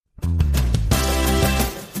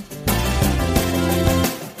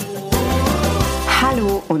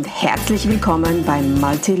und herzlich willkommen bei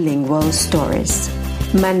Multilingual Stories.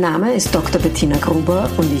 Mein Name ist Dr. Bettina Gruber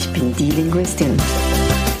und ich bin die Linguistin.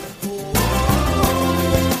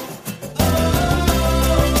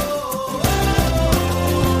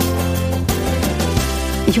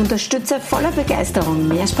 Ich unterstütze voller Begeisterung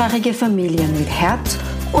mehrsprachige Familien mit Herz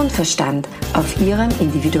und Verstand auf ihrem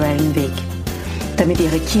individuellen Weg, damit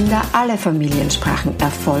ihre Kinder alle Familiensprachen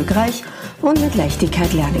erfolgreich und mit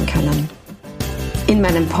Leichtigkeit lernen können. In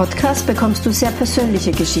meinem Podcast bekommst du sehr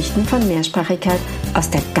persönliche Geschichten von Mehrsprachigkeit aus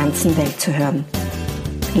der ganzen Welt zu hören.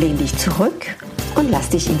 Lehn dich zurück und lass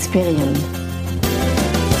dich inspirieren.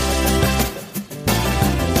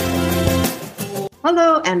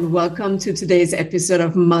 Hello and welcome to today's episode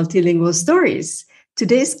of Multilingual Stories.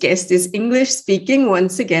 Today's guest is English speaking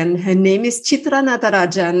once again. Her name is Chitra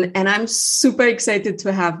Natarajan and I'm super excited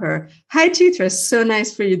to have her. Hi Chitra, so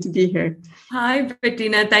nice for you to be here. Hi,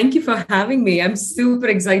 Bettina. Thank you for having me. I'm super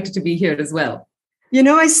excited to be here as well. You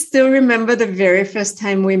know, I still remember the very first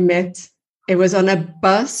time we met. It was on a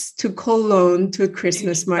bus to Cologne to a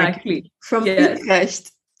Christmas market. From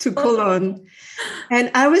Utrecht to Cologne.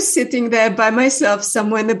 And I was sitting there by myself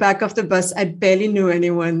somewhere in the back of the bus. I barely knew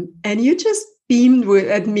anyone. And you just beamed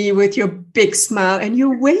at me with your big smile and you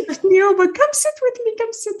waved me over. Come sit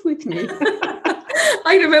with me.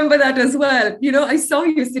 I remember that as well. You know, I saw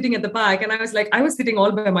you sitting at the back and I was sitting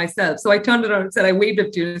all by myself. So I turned around and said, I waved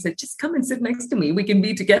up to you and said, just come and sit next to me. We can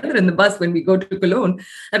be together in the bus when we go to Cologne.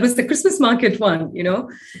 That was the Christmas market one, you know.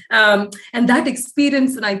 And that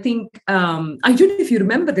experience, and I think, I don't know if you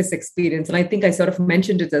remember this experience, and I think I sort of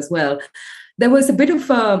mentioned it as well. There was a bit of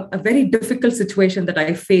a very difficult situation that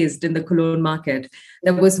I faced in the Cologne market.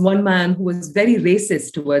 There was one man who was very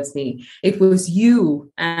racist towards me. It was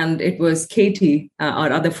you and it was Katie,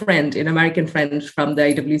 our other friend, an American friend from the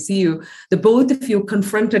IWCU. The both of you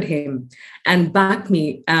confronted him and backed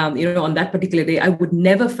me, on that particular day. I would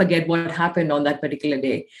never forget what happened on that particular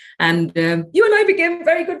day. And you and I became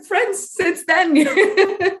very good friends since then.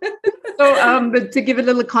 But to give a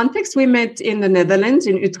little context, we met in the Netherlands,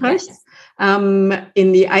 in Utrecht. Yes.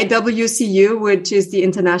 In the IWCU, which is the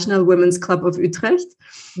International Women's Club of Utrecht.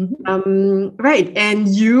 Mm-hmm. Right. And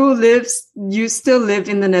you still live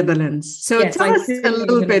in the Netherlands. So yes, tell us a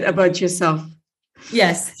little bit about yourself.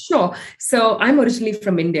 Yes, sure. So I'm originally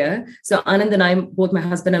from India. So Anand and I, both my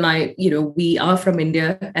husband and I, we are from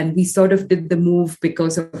India and we sort of did the move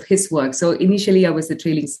because of his work. So initially I was the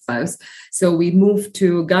trailing spouse. So we moved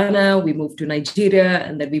to Ghana, we moved to Nigeria,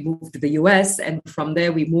 and then we moved to the US. And from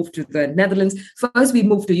there, we moved to the Netherlands. First, we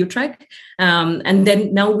moved to Utrecht. And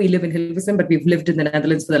then now we live in Hilversum, but we've lived in the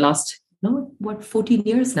Netherlands for the last, 14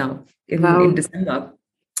 years now in December.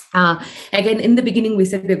 Again, in the beginning, we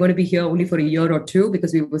said we're going to be here only for a year or two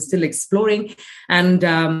because we were still exploring. And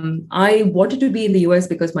I wanted to be in the US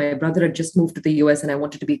because my brother had just moved to the US and I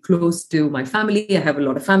wanted to be close to my family. I have a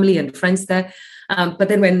lot of family and friends there. But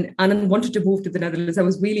then when Anand wanted to move to the Netherlands, I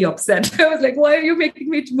was really upset. I was like, why are you making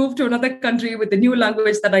me to move to another country with a new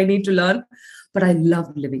language that I need to learn? But I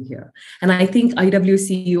love living here. And I think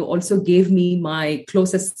IWCU also gave me my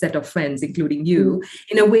closest set of friends, including you,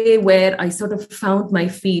 in a way where I sort of found my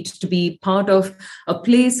feet to be part of a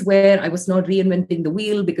place where I was not reinventing the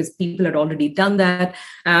wheel because people had already done that.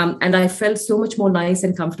 And I felt so much more nice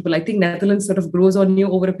and comfortable. I think Netherlands sort of grows on you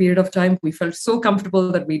over a period of time. We felt so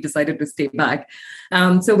comfortable that we decided to stay back.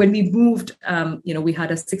 So when we moved, we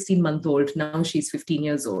had a 16-month-old. Now she's 15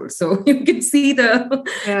 years old. So you can see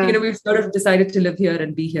we've sort of decided to live here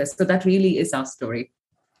and be here. So that really is our story.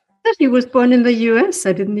 He was born in the US.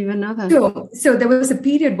 I didn't even know that. So there was a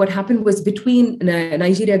period, what happened was between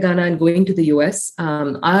Nigeria, Ghana, and going to the US,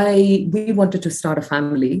 we wanted to start a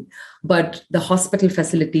family, but the hospital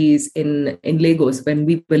facilities in Lagos, when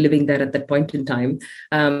we were living there at that point in time,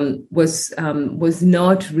 was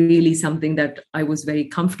not really something that I was very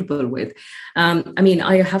comfortable with.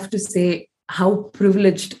 I have to say how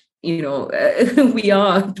privileged we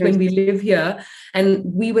are when we live here, and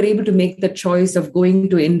we were able to make the choice of going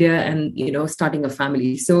to India and, starting a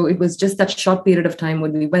family. So it was just that short period of time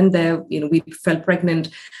when we went there, we felt pregnant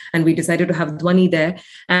and we decided to have Dhwani there.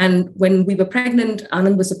 And when we were pregnant,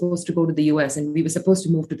 Anand was supposed to go to the US and we were supposed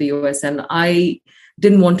to move to the US. And I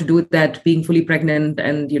didn't want to do that being fully pregnant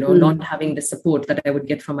and, not having the support that I would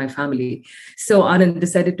get from my family. So Anand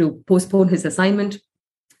decided to postpone his assignment.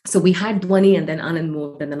 So we had Dhwani, and then Anand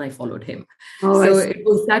moved, and then I followed him. Oh, so it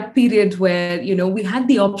was that period where, we had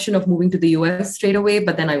the option of moving to the US straight away,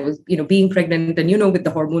 but then I was, being pregnant and, with the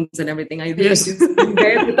hormones and everything, I really didn't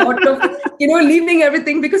bear the thought of, leaving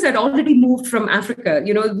everything, because I'd already moved from Africa.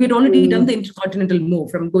 We'd already done the intercontinental move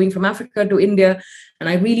from going from Africa to India. And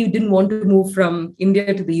I really didn't want to move from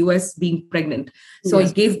India to the US being pregnant. So I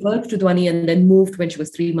gave birth to Dhwani and then moved when she was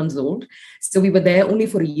 3 months old. So we were there only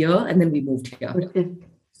for a year, and then we moved here. Okay.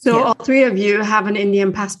 So all three of you have an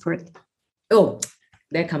Indian passport. Oh,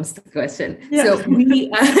 there comes the question. Yeah. So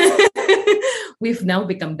we've now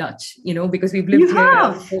become Dutch, because we've lived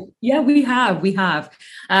here. Yeah, we have.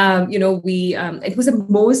 It was a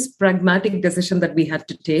most pragmatic decision that we had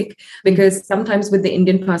to take, because sometimes with the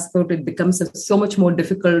Indian passport, it becomes so much more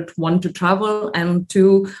difficult, one, to travel, and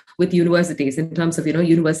two, with universities in terms of,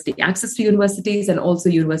 university access to universities and also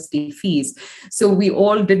university fees. So we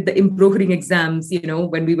all did the improving exams,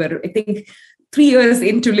 when we were, I think, 3 years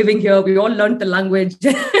into living here, we all learned the language.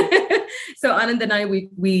 So Anand and I,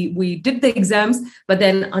 we did the exams, but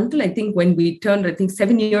then until I think when we turned,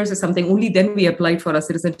 7 years or something, only then we applied for our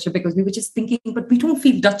citizenship, because we were just thinking, but we don't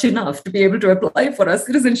feel Dutch enough to be able to apply for our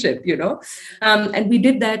citizenship, And we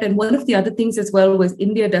did that. And one of the other things as well was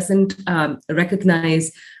India doesn't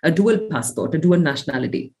recognize a dual passport, a dual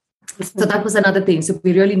nationality. So that was another thing. So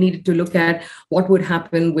we really needed to look at what would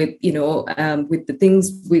happen with, with the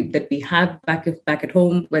things that we have back at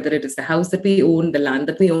home, whether it is the house that we own, the land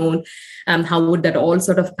that we own, how would that all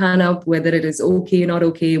sort of pan out, whether it is okay, not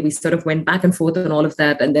okay. We sort of went back and forth on all of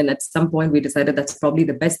that. And then at some point we decided that's probably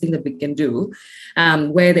the best thing that we can do,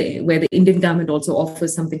 where the Indian government also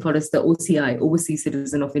offers something called as the OCI, Overseas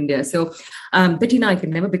Citizen of India. So Bettina, I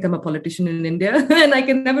can never become a politician in India, and I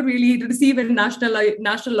can never really receive a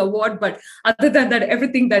national award. But other than that,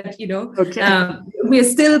 everything that, we are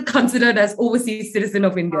still considered as overseas citizen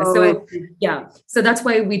of India. So, so that's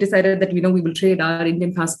why we decided that, we will trade our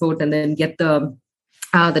Indian passport and then get the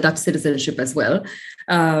Dutch citizenship as well.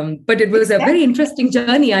 But it was a very interesting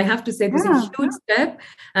journey, I have to say. It was a huge step.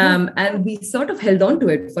 And we sort of held on to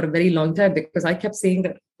it for a very long time, because I kept saying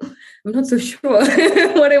that I'm not so sure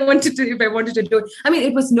what I wanted to, if I wanted to do it. I mean,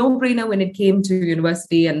 it was no-brainer when it came to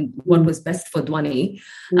university and what was best for Dhwani,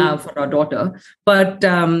 for our daughter. But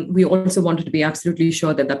we also wanted to be absolutely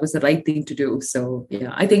sure that that was the right thing to do. So,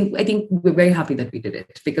 I think we're very happy that we did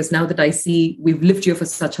it, because now that I see we've lived here for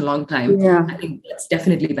such a long time, I think that's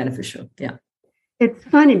definitely beneficial. Yeah. It's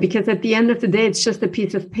funny, because at the end of the day, it's just a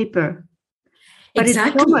piece of paper. But it's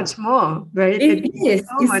so much more, right? It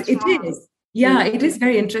is. Yeah, it is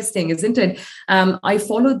very interesting, isn't it? I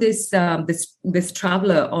follow this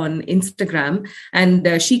traveler on Instagram,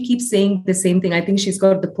 and she keeps saying the same thing. I think she's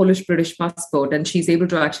got the Polish-British passport, and she's able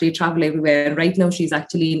to actually travel everywhere. And right now she's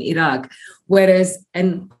actually in Iraq, whereas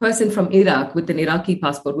a person from Iraq with an Iraqi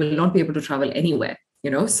passport will not be able to travel anywhere.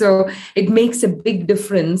 So it makes a big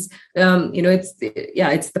difference.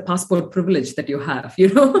 It's the passport privilege that you have,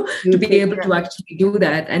 to be able to actually do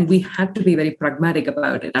that. And we had to be very pragmatic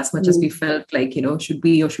about it, as much as we felt like, should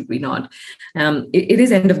we or should we not? It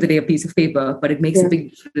is end of the day a piece of paper, but it makes a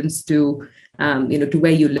big difference to, to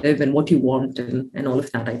where you live and what you want and all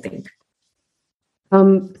of that, I think.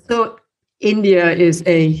 So India is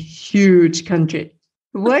a huge country.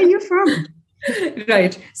 Where are you from?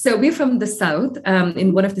 Right. So we're from the south,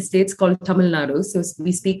 in one of the states called Tamil Nadu. So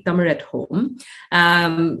we speak Tamil at home.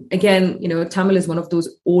 Again, Tamil is one of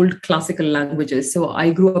those old classical languages. So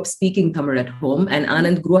I grew up speaking Tamil at home, and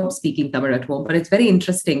Anand grew up speaking Tamil at home. But it's very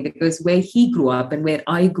interesting, because where he grew up and where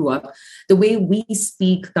I grew up, the way we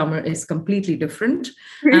speak Tamil is completely different.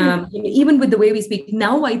 Even with the way we speak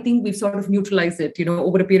now, I think we've sort of neutralized it,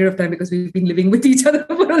 over a period of time, because we've been living with each other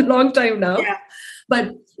for a long time now. Yeah.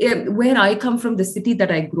 But where I come from, the city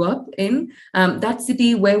that I grew up in, that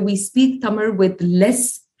city where we speak Tamil with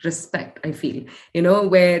less respect, I feel,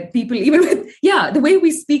 where people, even with, the way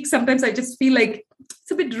we speak, sometimes I just feel like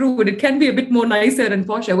it's a bit rude. It can be a bit more nicer and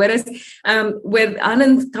posher. Whereas where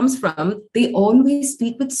Anand comes from, they always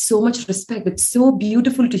speak with so much respect. It's so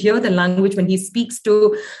beautiful to hear the language when he speaks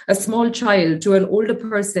to a small child, to an older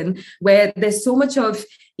person, where there's so much of,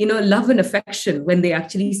 love and affection when they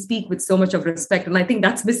actually speak with so much of respect. And I think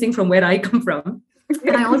that's missing from where I come from.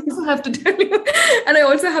 And I also have to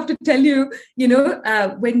tell you,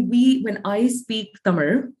 when I speak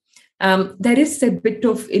Tamil, there is a bit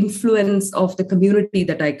of influence of the community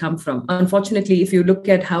that I come from. Unfortunately, if you look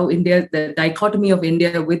at how India, the dichotomy of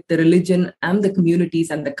India with the religion and the communities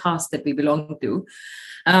and the caste that we belong to,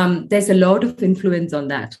 there's a lot of influence on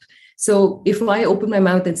that. So if I open my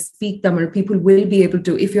mouth and speak Tamil, people will be able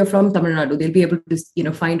to, if you're from Tamil Nadu, they'll be able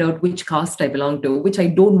to, find out which caste I belong to, which I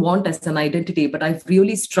don't want as an identity, but I've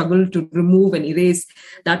really struggled to remove and erase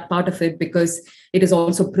that part of it because it is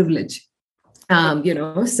also privilege.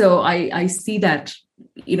 So I see that,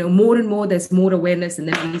 more and more, there's more awareness, and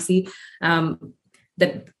then we see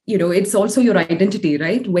that, it's also your identity,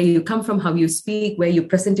 right? Where you come from, how you speak, where you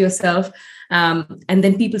present yourself. And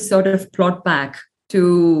then people sort of plot back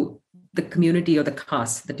to the community or the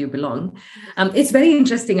caste that you belong. It's very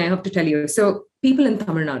interesting, I have to tell you. So people in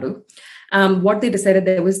Tamil Nadu, what they decided,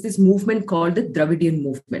 there was this movement called the Dravidian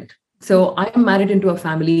movement. So I am married into a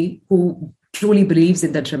family who truly believes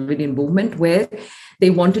in the Dravidian movement, where they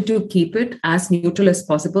wanted to keep it as neutral as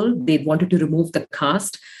possible. They wanted to remove the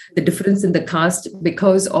caste, the difference in the caste,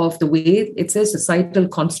 because of the way it's a societal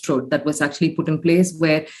construct that was actually put in place,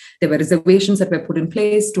 where there were reservations that were put in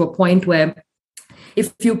place to a point where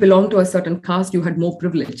if you belong to a certain caste, you had more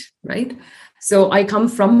privilege, right? So I come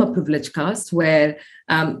from a privileged caste where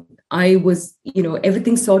I was,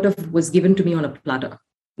 everything sort of was given to me on a platter.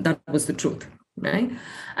 That was the truth, right?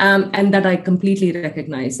 And that I completely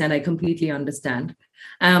recognize and I completely understand.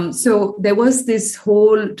 So there was this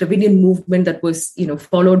whole Dravidian movement that was,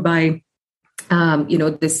 followed by,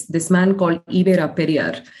 this man called Ivera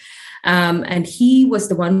Periyar. And he was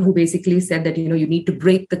the one who basically said that, you need to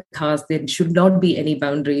break the caste. There should not be any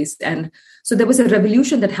boundaries. And so there was a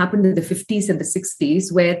revolution that happened in the 50s and the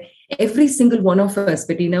 60s, where every single one of us,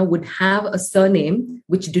 Bettina, would have a surname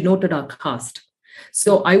which denoted our caste.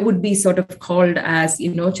 So I would be sort of called as,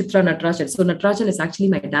 Chitra Natarajan. So Natarajan is actually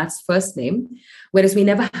my dad's first name, whereas we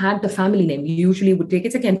never had the family name. We usually would take,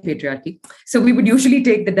 it's again patriarchy. So we would usually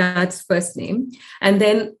take the dad's first name, and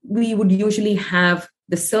then we would usually have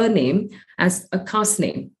the surname as a caste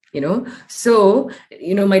name, So,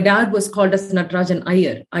 my dad was called as Natarajan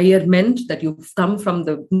Iyer. Iyer meant that you've come from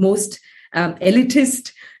the most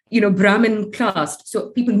elitist, Brahmin class. So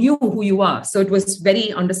people knew who you are. So it was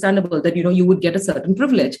very understandable that, you would get a certain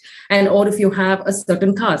privilege. And, or if you have a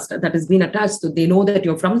certain caste that has been attached, so they know that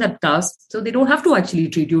you're from that caste, so they don't have to actually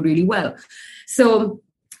treat you really well. So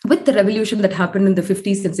with the revolution that happened in the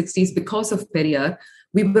 50s and 60s, because of Periyar,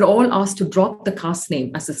 we were all asked to drop the caste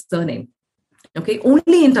name as a surname. Okay,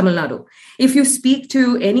 only in Tamil Nadu. If you speak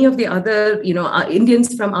to any of the other,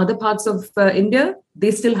 Indians from other parts of India,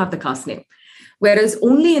 they still have the caste name. Whereas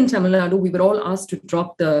only in Tamil Nadu, we were all asked to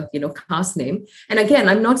drop the, caste name. And again,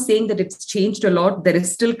 I'm not saying that it's changed a lot. There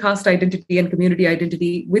is still caste identity and community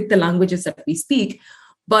identity with the languages that we speak.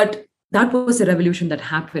 But that was a revolution that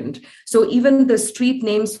happened. So even the street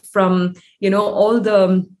names from, all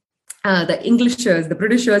the Englishers, the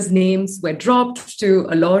Britishers' names were dropped to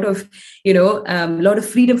a lot of, a lot of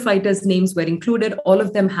freedom fighters' names were included. All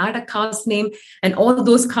of them had a caste name, and all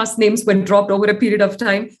those caste names were dropped over a period of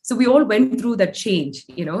time. So we all went through that change,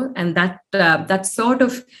 and that sort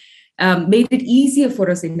of made it easier for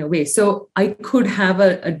us in a way. So I could have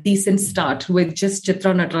a decent start with just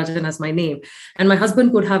Chitra Natarajan as my name, and my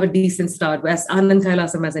husband could have a decent start with Anand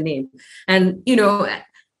Kailasam as a name. And,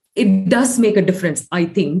 it does make a difference, I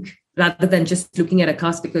think, rather than just looking at a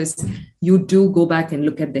caste, because you do go back and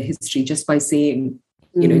look at the history just by saying,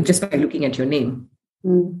 just by looking at your name.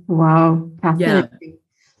 Wow. Fascinating.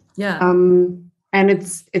 Yeah. And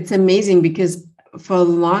it's amazing because for a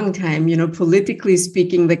long time, politically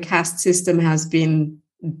speaking, the caste system has been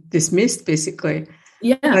dismissed, basically.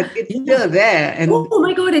 Yeah. But it's still there. And oh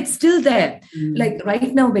my God, it's still there. Like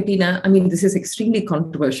right now, Bettina, I mean, this is extremely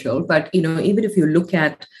controversial, but, even if you look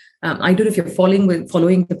at, I don't know if you're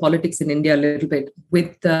following the politics in India a little bit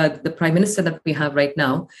with the prime minister that we have right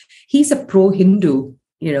now. He's a pro-Hindu,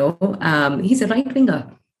 he's a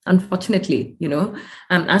right-winger. Unfortunately,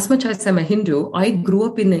 as much as I'm a Hindu, I grew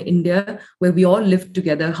up in India where we all lived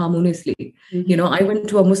together harmoniously. Mm-hmm. I went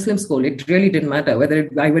to a Muslim school. It really didn't matter whether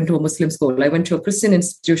I went to a Muslim school. I went to a Christian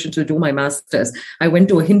institution to do my master's. I went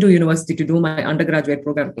to a Hindu university to do my undergraduate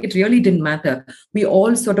program. It really didn't matter. We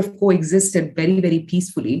all sort of coexisted very, very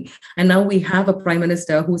peacefully. And now we have a prime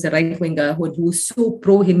minister who's a right-winger, who's so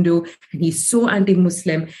pro-Hindu, and he's so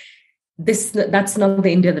anti-Muslim. That's not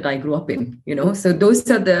the India that I grew up in, so those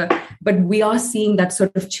are but we are seeing that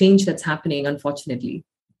sort of change that's happening, unfortunately.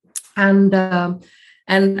 And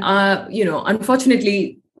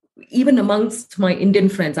unfortunately, even amongst my Indian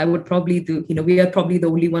friends, I would probably we are probably the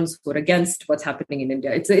only ones who are against what's happening in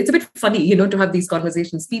India. It's a bit funny, to have these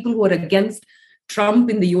conversations. People who are against Trump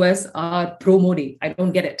in the US are pro-Modi. I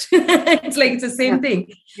don't get it. It's like, it's the same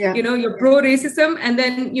thing. You're pro-racism, and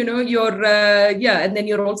then, and then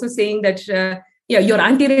you're also saying that, you're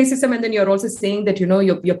anti-racism, and then you're also saying that,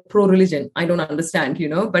 you're pro-religion. I don't understand,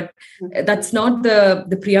 but that's not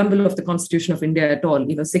the preamble of the Constitution of India at all.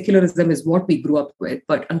 Secularism is what we grew up with,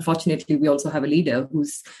 but unfortunately, we also have a leader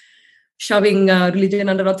who's shoving religion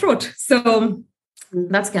under our throat. So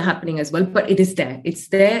that's happening as well, but it is there. It's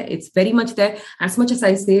there. It's very much there. As much as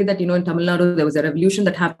I say that, in Tamil Nadu, there was a revolution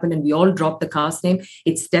that happened and we all dropped the caste name.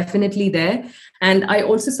 It's definitely there. And I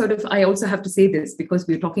also have to say this, because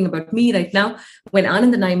we're talking about me right now. When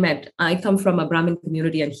Anand and I met, I come from a Brahmin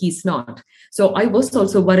community and he's not. So I was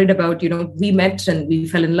also worried about, we met and we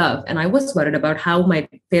fell in love. And I was worried about how my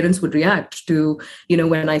parents would react to,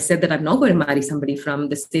 when I said that I'm not going to marry somebody from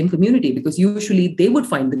the same community, because usually they would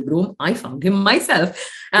find the groom. I found him myself.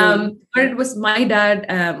 But it was my dad.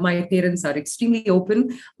 My parents are extremely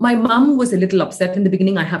open. My mom was a little upset in the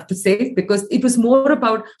beginning, I have to say, because it was more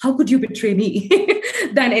about how could you betray me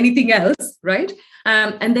than anything else, right?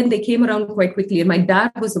 And then they came around quite quickly. And my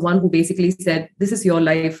dad was the one who basically said, this is your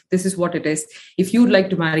life. This is what it is. If you'd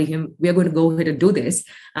like to marry him, we are going to go ahead and do this.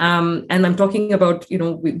 And I'm talking about,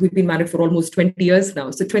 we've been married for almost 20 years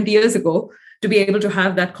now. So 20 years ago, to be able to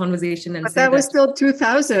have that conversation. And but that was still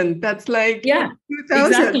 2000. That's like 2000.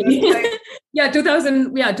 Exactly. Like,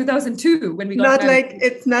 2000. Yeah, 2002 when we got not married.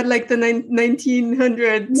 It's not like the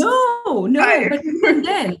 1900s. No. But even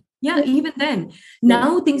then. Yeah, even then.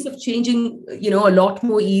 Now things are changing, a lot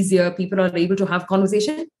more easier. People are able to have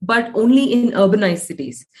conversation, but only in urbanized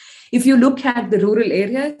cities. If you look at the rural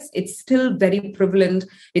areas, it's still very prevalent.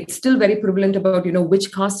 It's still very prevalent about,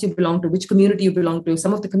 which caste you belong to, which community you belong to.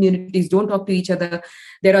 Some of the communities don't talk to each other.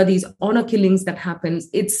 There are these honor killings that happens.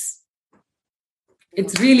 It's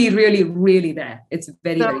really, really, really there. It's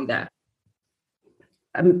very, very there.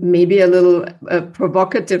 Maybe a little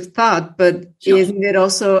provocative thought, but sure. Isn't it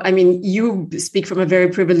also, you speak from a very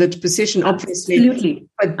privileged position, obviously. Absolutely.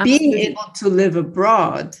 But being able to live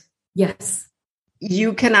abroad. Yes.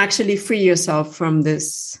 You can actually free yourself from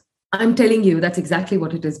this. I'm telling you, that's exactly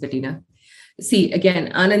what it is, Bettina. See,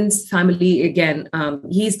 again, Anand's family,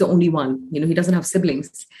 he's the only one, he doesn't have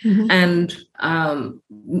siblings. Mm-hmm. And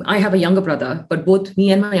I have a younger brother, but both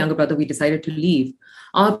me and my younger brother, we decided to leave.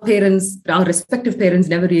 Our respective parents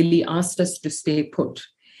never really asked us to stay put.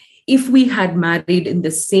 If we had married in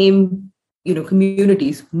the same,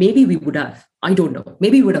 communities, maybe we would have. I don't know.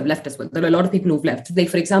 Maybe we would have left as well. There are a lot of people who've left. Like,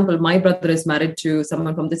 for example, my brother is married to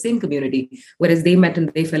someone from the same community, whereas they met and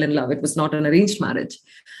they fell in love. It was not an arranged marriage,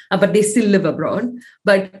 but they still live abroad.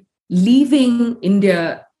 But leaving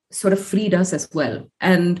India sort of freed us as well.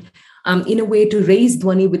 And in a way to raise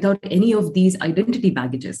Dhwani without any of these identity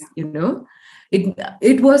baggages,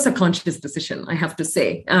 It was a conscious decision, I have to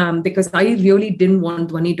say, because I really didn't want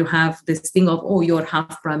Dhwani to have this thing of, you're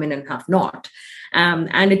half Brahmin and half not.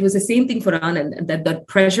 And it was the same thing for Anand, that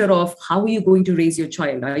pressure of how are you going to raise your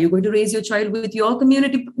child? Are you going to raise your child with your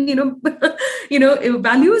community,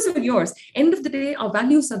 values or yours? End of the day, our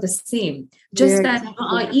values are the same. Just that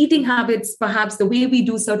our eating habits, perhaps the way we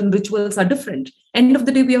do certain rituals are different. End of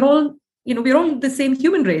the day, we're all the same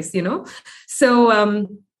human race, So,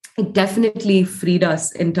 it definitely freed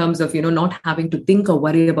us in terms of, not having to think or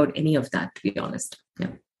worry about any of that, to be honest. Yeah.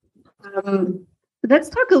 Let's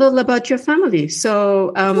talk a little about your family.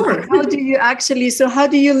 So sure. How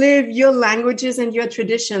do you live your languages and your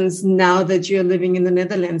traditions now that you're living in the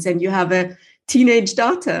Netherlands and you have a teenage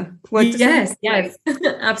daughter? Yes,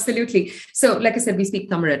 absolutely. So like I said, we speak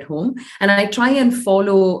Tamil at home and I try and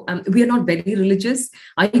follow, we are not very religious.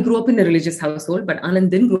 I grew up in a religious household, but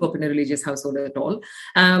Anand didn't grow up in a religious household at all.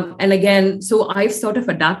 And again, so I've sort of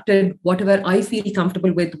adapted whatever I feel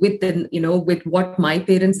comfortable with what my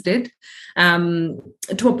parents did,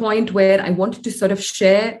 to a point where I wanted to sort of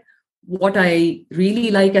share what I really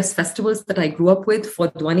like as festivals that I grew up with for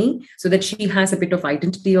Dhwani, so that she has a bit of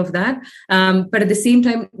identity of that. But at the same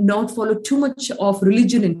time, not follow too much of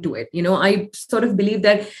religion into it. I sort of believe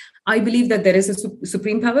that there is a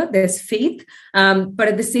supreme power, there's faith. But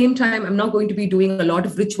at the same time, I'm not going to be doing a lot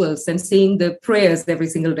of rituals and saying the prayers every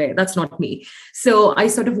single day. That's not me. So I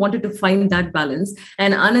sort of wanted to find that balance.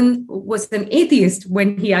 And Anand was an atheist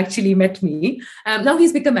when he actually met me. Now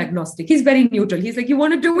he's become agnostic. He's very neutral. He's like, you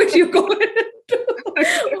want to do it, you go ahead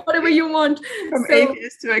and do whatever you want. From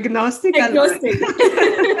atheist to agnostic.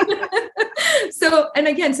 So, and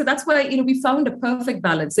again, so that's why, we found a perfect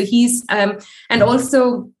balance. So he's, and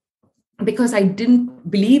also, because I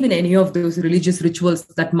didn't believe in any of those religious rituals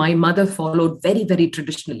that my mother followed very, very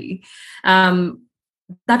traditionally.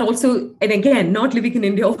 That also, and again, not living in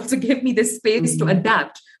India also gave me this space to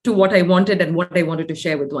adapt to what I wanted and what I wanted to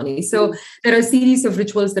share with Dhwani. So there are a series of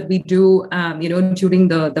rituals that we do, during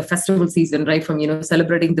the festival season, right? From,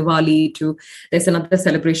 celebrating Diwali to there's another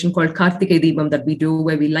celebration called Kartikeya Deepam that we do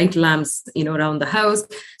where we light lamps, around the house.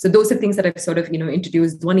 So those are things that I've sort of,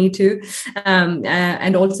 introduced Dhwani to.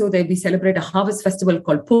 And also we celebrate a harvest festival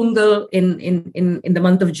called Pongal in the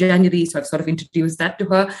month of January. So I've sort of introduced that to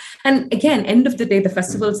her. And again, end of the day, the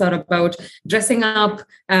festivals are about dressing up,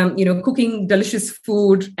 cooking delicious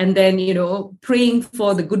food, and then, praying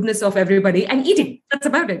for the goodness of everybody and eating. That's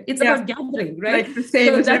about it. It's about gathering, right? Like the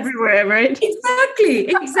same as everywhere, right?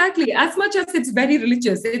 Exactly. As much as it's very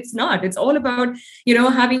religious, it's not. It's all about,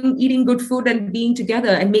 eating good food and being together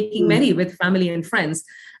and making merry with family and friends.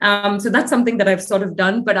 So that's something that I've sort of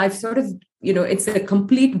done, but I've sort of, it's a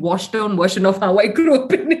complete washed down version of how I grew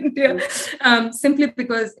up in India, simply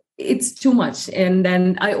because it's too much. And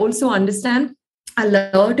then I also understand a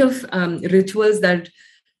lot of rituals that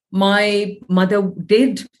my mother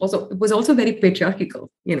did was also very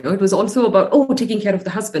patriarchal. It was also about, taking care of the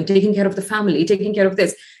husband, taking care of the family, taking care of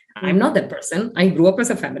this. I'm not that person. I grew up as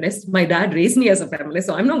a feminist. My dad raised me as a feminist,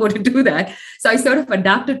 so I'm not going to do that. So I sort of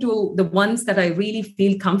adapted to the ones that I really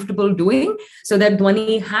feel comfortable doing, so that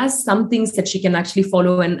Dhwani has some things that she can actually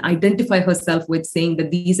follow and identify herself with, saying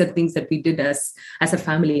that these are things that we did as a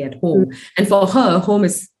family at home. And for her, home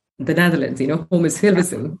is the Netherlands, home is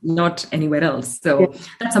Hilversum, not anywhere else. So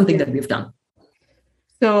that's something that we've done.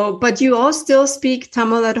 So, but you all still speak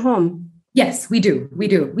Tamil at home? Yes, we do.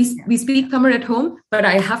 We speak Tamil at home, but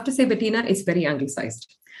I have to say, Bettina, it's very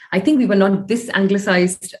anglicized. I think we were not this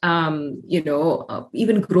anglicized,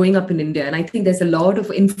 even growing up in India. And I think there's a lot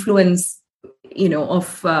of influence,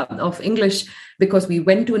 of English, because we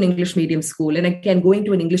went to an English medium school. And again, going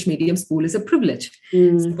to an English medium school is a privilege.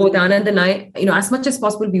 So both Anand and I, as much as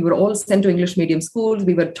possible, we were all sent to English medium schools.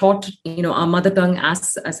 We were taught, our mother tongue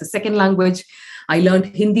as a second language. I learned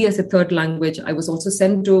Hindi as a third language. I was also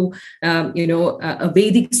sent to, a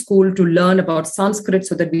Vedic school to learn about Sanskrit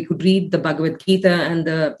so that we could read the Bhagavad Gita and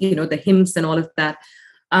the hymns and all of that.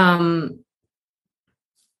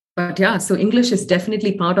 But yeah, so English is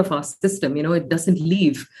definitely part of our system. It doesn't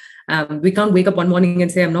leave. We can't wake up one morning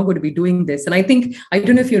and say, I'm not going to be doing this. And I think, I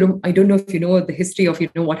don't know if you know the history of,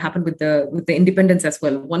 what happened with the independence as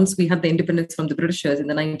well. Once we had the independence from the Britishers in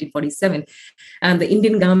the 1947, and the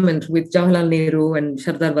Indian government with Jawaharlal Nehru and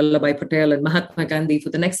Sardar Vallabhbhai Patel and Mahatma Gandhi, for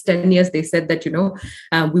the next 10 years, they said that,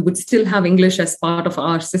 we would still have English as part of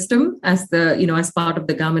our system, as part of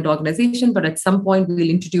the government organization. But at some point, we will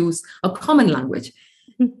introduce a common language.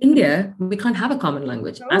 India, we can't have a common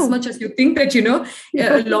language. As much as you think that,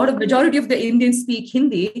 majority of the Indians speak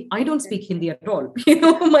Hindi, I don't speak Hindi at all.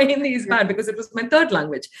 My Hindi is bad because it was my third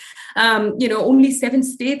language. Only 7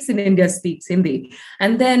 states in India speaks Hindi.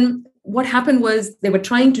 And then what happened was they were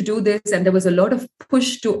trying to do this, and there was a lot of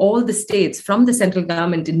push to all the states from the central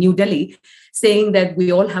government in New Delhi, saying that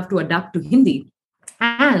we all have to adapt to Hindi.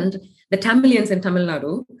 And the Tamilians in Tamil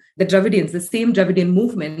Nadu, the Dravidians, the same Dravidian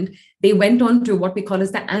movement, they went on to what we call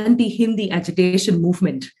as the anti-Hindi agitation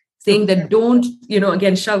movement, saying that don't,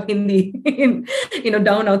 again, shove Hindi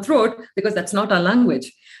down our throat, because that's not our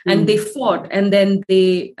language. And they fought. And then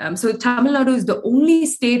so Tamil Nadu is the only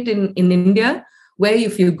state in India where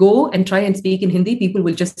if you go and try and speak in Hindi, people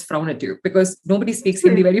will just frown at you because nobody speaks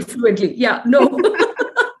Hindi very fluently. Yeah, no.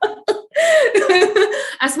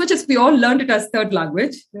 As much as we all learned it as third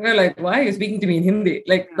language, we're like, why are you speaking to me in Hindi?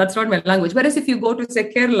 Like, that's not my language. Whereas if you go to,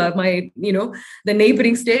 say, Kerala, the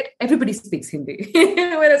neighboring state, everybody speaks Hindi.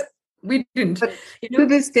 Whereas we didn't. But to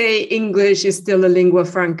this day, English is still a lingua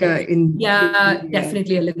franca in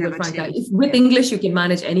definitely a lingua franca. With English, you can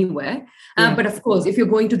manage anywhere. But of course, if you're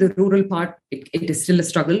going to the rural part, it is still a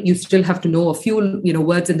struggle. You still have to know a few,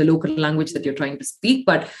 words in the local language that you're trying to speak.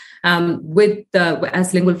 But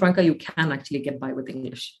as lingua franca, you can actually get by with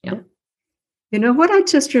English. Yeah. What I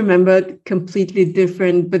just remembered completely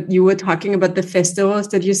different, but you were talking about the festivals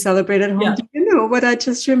that you celebrate at home. Yeah. Do you know what I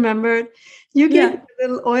just remembered? You gave me a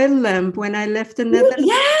little oil lamp when I left the Netherlands.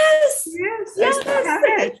 Yes. I still have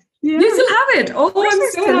it. Yeah. You still have it. Oh,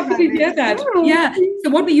 I'm so happy to hear that. Oh. Yeah. So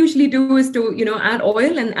what we usually do is to, add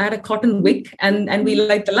oil and add a cotton wick and we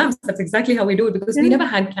light the lamps. That's exactly how we do it, because we never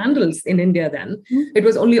had candles in India then. It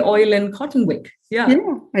was only oil and cotton wick. Yeah.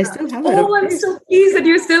 I still have it. Oh, I'm so pleased that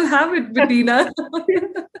you still have it, Bettina.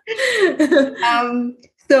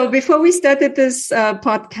 So before we started this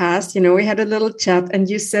podcast, we had a little chat and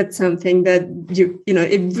you said something that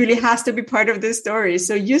it really has to be part of this story.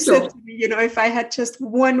 So you said to me, if I had just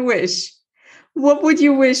one wish, what would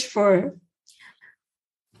you wish for?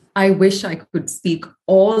 I wish I could speak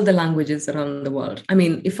all the languages around the world. I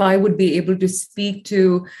mean, if I would be able to speak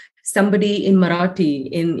to somebody in Marathi,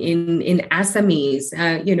 in Assamese,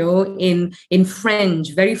 in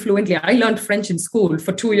French very fluently. I learned French in school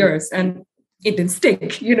for 2 years, and it didn't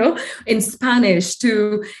stick. In Spanish,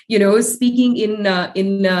 to speaking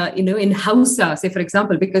in Hausa, say for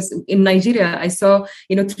example, because in Nigeria I saw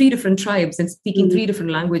 3 different tribes and speaking 3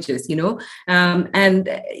 different languages. And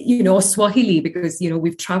Swahili, because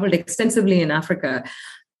we've traveled extensively in Africa.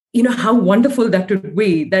 How wonderful that would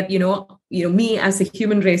be, that me as a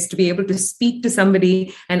human race to be able to speak to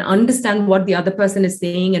somebody and understand what the other person is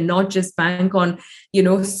saying, and not just bank on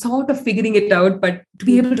sort of figuring it out, but to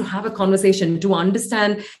be able to have a conversation, to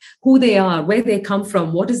understand who they are, where they come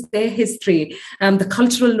from, what is their history, the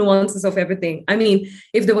cultural nuances of everything. I mean,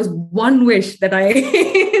 if there was one wish that I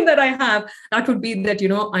that I have, that would be that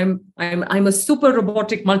I'm a super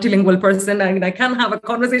robotic multilingual person, and I can have a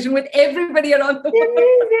conversation with everybody around the world.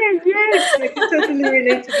 Yes, I can totally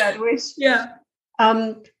relate to that wish. Yeah.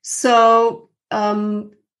 So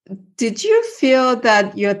did you feel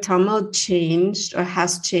that your Tamil changed or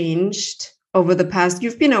has changed over the past?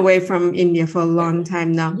 You've been away from India for a long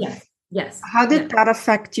time now. Yes. How did that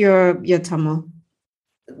affect your Tamil?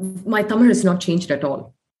 My Tamil has not changed at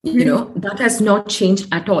all. That has not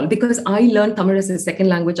changed at all, because I learned Tamil as a second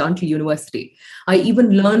language until university. I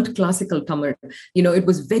even learned classical Tamil. It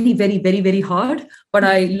was very, very, very, very hard, but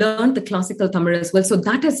I learned the classical Tamil as well. So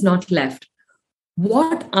that has not left.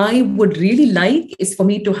 What I would really like is for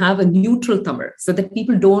me to have a neutral Tamil, so that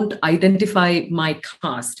people don't identify my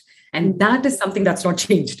caste. And that is something that's not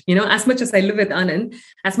changed. As much as I live with Anand,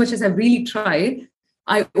 as much as I really try,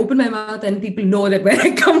 I open my mouth and people know that where I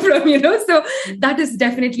come from, so that is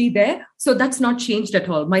definitely there. So that's not changed at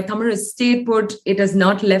all. My Tamil is stayed put. It has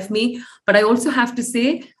not left me. But I also have to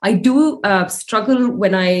say, I do struggle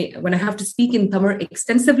when I have to speak in Tamil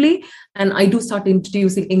extensively, and I do start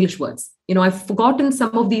introducing English words. I've forgotten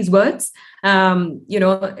some of these words.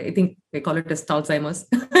 I think they call it as Alzheimer's.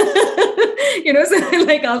 So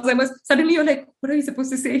like Alzheimer's, suddenly you're like, what are you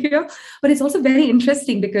supposed to say here? But it's also very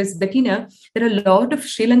interesting because, Bettina, there are a lot of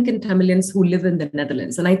Sri Lankan Tamilians who live in the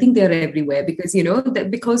Netherlands. And I think they're everywhere because,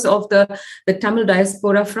 because of the Tamil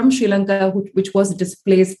diaspora from Sri Lanka, which was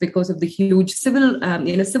displaced because of the huge civil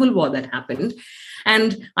war that happened.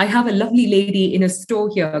 And I have a lovely lady in a store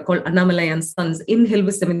here called Annamalai and Sons in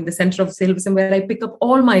Hilversum, in the center of Hilversum, where I pick up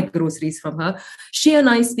all my groceries from her. She and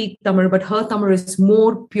I speak Tamil, but her Tamil is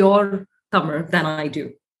more pure Tamil than I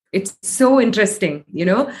do. It's so interesting,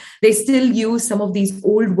 they still use some of these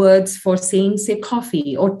old words for saying, say,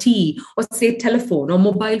 coffee or tea, or say telephone or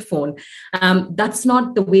mobile phone. That's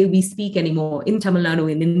not the way we speak anymore in Tamil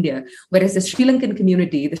Nadu, in India. Whereas the Sri Lankan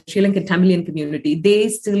community, the Sri Lankan Tamilian community, they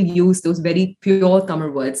still use those very pure Tamil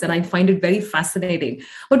words. And I find it very fascinating.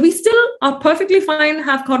 But we still are perfectly fine,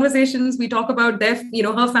 have conversations. We talk about their,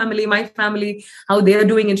 her family, my family, how they are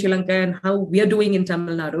doing in Sri Lanka and how we are doing in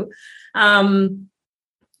Tamil Nadu.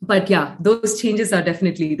 But yeah, those changes are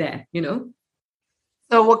definitely there,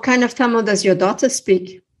 So what kind of Tamil does your daughter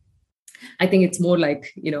speak? I think it's more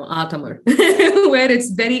like, our Tamil, where it's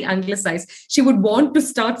very anglicized. She would want to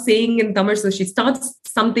start saying in Tamil. So she starts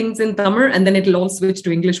some things in Tamil and then it'll all switch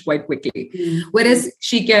to English quite quickly. Mm-hmm. Whereas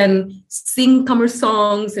she can sing Tamil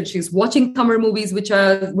songs and she's watching Tamil movies, which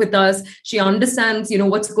are with us. She understands,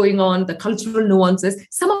 what's going on, the cultural nuances.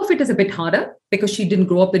 Some of it is a bit harder because she didn't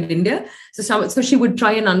grow up in India. So she would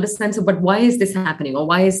try and understand, but why is this happening? Or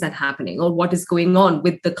why is that happening? Or what is going on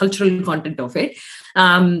with the cultural content of it?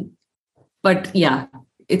 But yeah,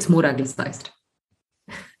 it's more anglicized.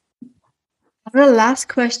 The last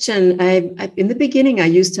question. I in the beginning, I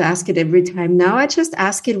used to ask it every time. Now I just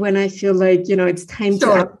ask it when I feel like, it's time to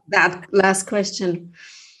ask that last question.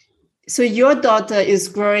 So your daughter is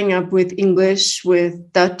growing up with English,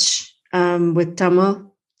 with Dutch, with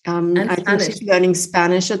Tamil. I think she's learning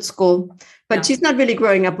Spanish at school. But she's not really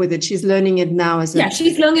growing up with it. She's learning it now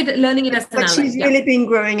she's learning it as an But she's really been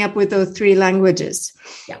growing up with those 3 languages.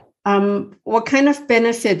 Yeah. What kind of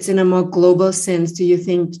benefits in a more global sense do you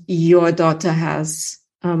think your daughter has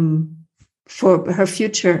for her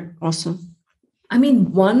future also? I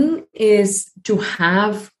mean, one is to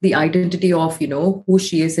have the identity of, who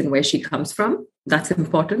she is and where she comes from. That's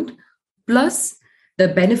important. Plus, the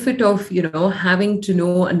benefit of, having to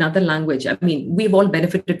know another language. I mean, we've all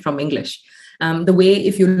benefited from English. The way,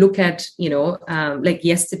 if you look at, like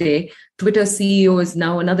yesterday, Twitter CEO is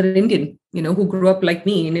now another Indian, who grew up like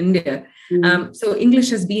me in India. So English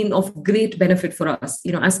has been of great benefit for us,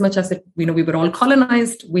 as much as we were all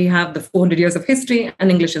colonized, we have the 400 years of history, and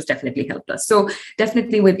English has definitely helped us. So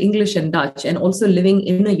definitely with English and Dutch, and also living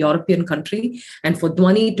in a European country, and for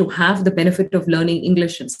Dhwani to have the benefit of learning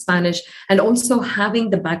English and Spanish, and also having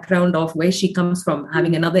the background of where she comes from,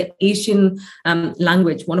 having another Asian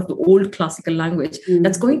language, one of the old classical language,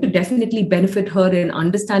 that's going to definitely benefit her in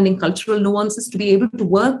understanding cultural nuances, to be able to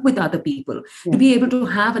work with other people, to be able to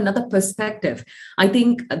have another perspective. I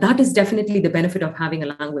think that is definitely the benefit of having a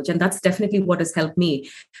language. And that's definitely what has helped me.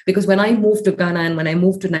 Because when I moved to Ghana and when I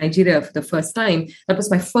moved to Nigeria for the first time, that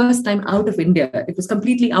was my first time out of India. It was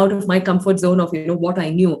completely out of my comfort zone of, what I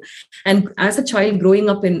knew. And as a child growing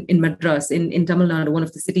up in Madras, in Tamil Nadu, one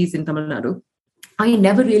of the cities in Tamil Nadu, I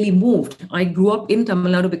never really moved. I grew up in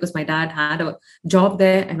Tamil Nadu because my dad had a job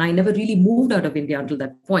there, and I never really moved out of India until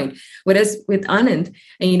that point. Whereas with Anand,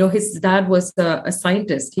 and his dad was a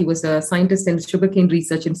scientist. He was a scientist in Sugarcane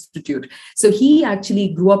Research Institute. So he actually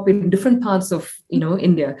grew up in different parts of,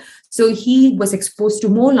 India. So he was exposed to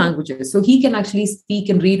more languages. So he can actually speak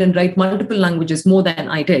and read and write multiple languages more than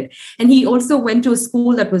I did. And he also went to a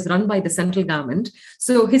school that was run by the central government.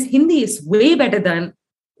 So his Hindi is way better than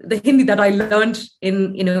the Hindi that I learned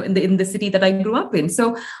in the city that I grew up in.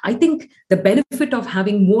 So I think the benefit of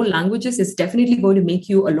having more languages is definitely going to make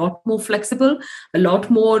you a lot more flexible, a lot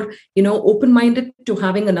more, open-minded to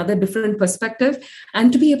having another different perspective,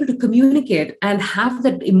 and to be able to communicate and have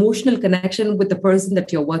that emotional connection with the person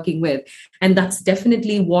that you're working with. And that's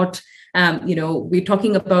definitely what, we're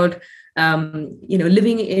talking about.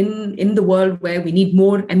 Living in the world where we need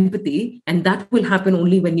more empathy, and that will happen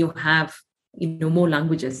only when you have more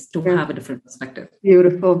languages to have a different perspective.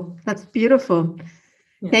 Beautiful. That's beautiful.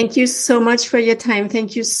 Yeah. Thank you so much for your time.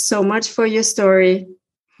 Thank you so much for your story.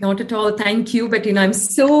 Not at all. Thank you, Bettina. I'm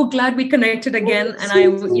so glad we connected again. And I,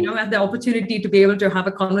 had the opportunity to be able to have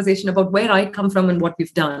a conversation about where I come from and what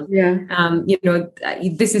we've done. Yeah.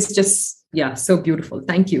 This is just, so beautiful.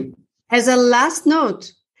 Thank you. As a last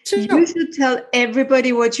note, you should tell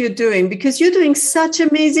everybody what you're doing, because you're doing such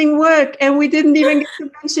amazing work and we didn't even get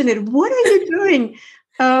to mention it. What are you doing?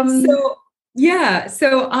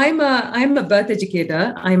 So I'm a birth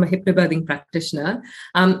educator. I'm a hypnobirthing practitioner.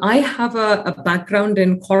 I have a background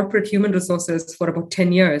in corporate human resources for about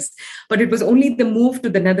 10 years, but it was only the move to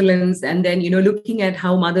the Netherlands and then, looking at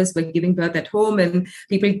how mothers were giving birth at home and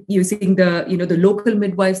people using the local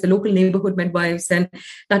midwives, the local neighborhood midwives. And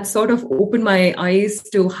that sort of opened my eyes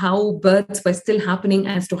to how births were still happening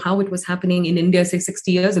as to how it was happening in India, say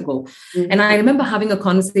 60 years ago. Mm-hmm. And I remember having a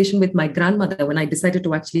conversation with my grandmother when I decided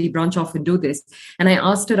to actually branch off and do this. And I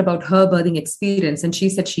asked her about her birthing experience. And she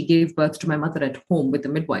said she gave birth to my mother at home with a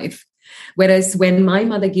midwife. Whereas when my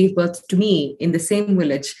mother gave birth to me in the same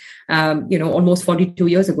village, almost 42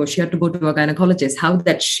 years ago, she had to go to a gynecologist. How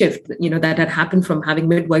that shift, that had happened from having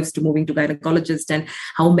midwives to moving to gynecologists, and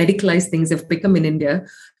how medicalized things have become in India,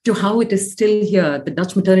 to how it is still here, the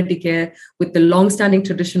Dutch maternity care with the long-standing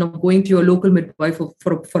tradition of going to your local midwife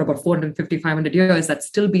for about 450, 500 years, that's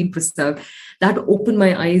still been preserved. That opened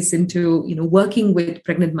my eyes into, working with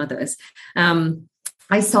pregnant mothers.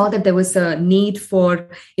 I saw that there was a need for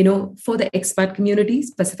the expat community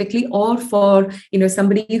specifically, or for,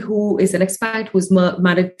 somebody who is an expat who's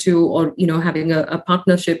married to, or, having a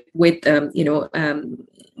partnership with,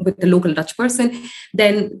 with the local Dutch person.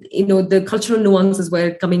 Then, the cultural nuances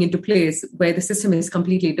were coming into place where the system is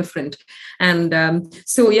completely different. And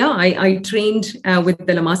I trained with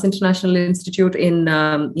the Lamas International Institute in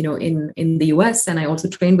the US, and I also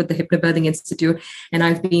trained with the Hypnobirthing Institute. And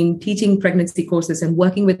I've been teaching pregnancy courses and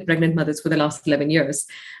working with pregnant mothers for the last 11 years.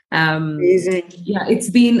 Amazing. Yeah, it's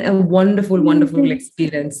been a wonderful, wonderful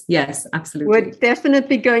experience. Yes, absolutely. We're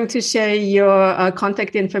definitely going to share your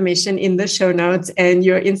contact information in the show notes and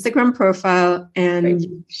your Instagram profile,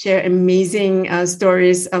 and share amazing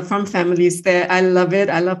stories from families there. I love it.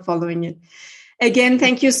 I love following it. Again,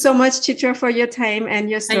 thank you so much, Chitra, for your time and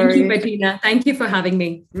your story. Thank you, Bettina. Thank you for having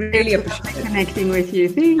me. Really appreciate it. Connecting with you.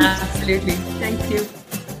 Thanks. Absolutely. Thank you.